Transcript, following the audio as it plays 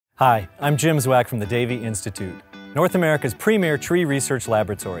Hi, I'm Jim Zwack from the Davey Institute, North America's premier tree research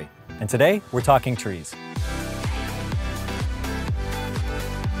laboratory. And today, we're talking trees.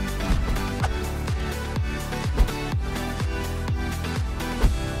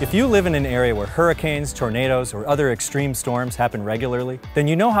 If you live in an area where hurricanes, tornadoes, or other extreme storms happen regularly, then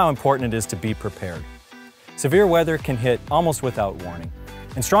you know how important it is to be prepared. Severe weather can hit almost without warning,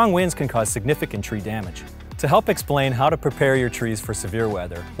 and strong winds can cause significant tree damage. To help explain how to prepare your trees for severe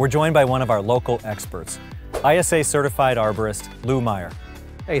weather, we're joined by one of our local experts, ISA certified arborist Lou Meyer.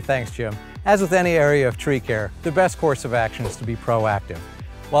 Hey, thanks, Jim. As with any area of tree care, the best course of action is to be proactive.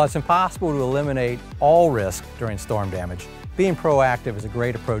 While it's impossible to eliminate all risk during storm damage, being proactive is a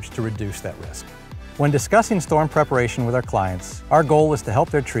great approach to reduce that risk. When discussing storm preparation with our clients, our goal is to help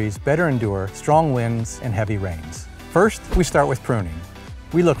their trees better endure strong winds and heavy rains. First, we start with pruning.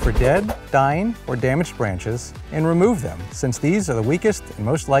 We look for dead, dying, or damaged branches and remove them, since these are the weakest and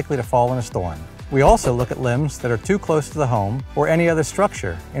most likely to fall in a storm. We also look at limbs that are too close to the home or any other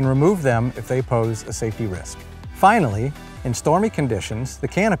structure and remove them if they pose a safety risk. Finally, in stormy conditions, the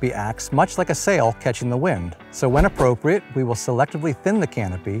canopy acts much like a sail catching the wind, so when appropriate, we will selectively thin the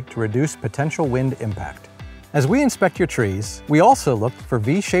canopy to reduce potential wind impact. As we inspect your trees, we also look for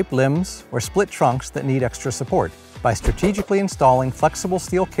V-shaped limbs or split trunks that need extra support. By strategically installing flexible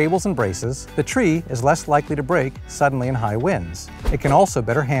steel cables and braces, the tree is less likely to break suddenly in high winds. It can also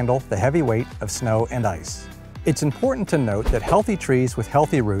better handle the heavy weight of snow and ice. It's important to note that healthy trees with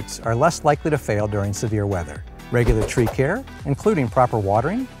healthy roots are less likely to fail during severe weather. Regular tree care, including proper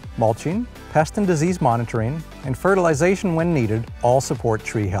watering, mulching, pest and disease monitoring, and fertilization when needed, all support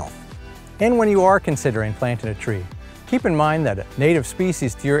tree health. And when you are considering planting a tree, keep in mind that native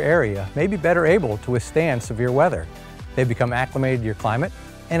species to your area may be better able to withstand severe weather. They've become acclimated to your climate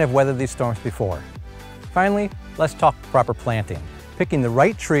and have weathered these storms before. Finally, let's talk proper planting. Picking the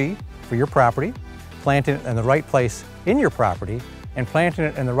right tree for your property, planting it in the right place in your property, and planting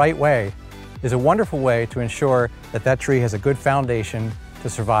it in the right way is a wonderful way to ensure that that tree has a good foundation to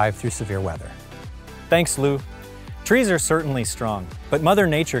survive through severe weather. Thanks, Lou. Trees are certainly strong, but Mother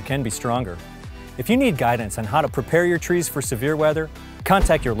Nature can be stronger. If you need guidance on how to prepare your trees for severe weather,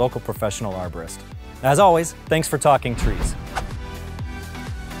 contact your local professional arborist. As always, thanks for talking trees.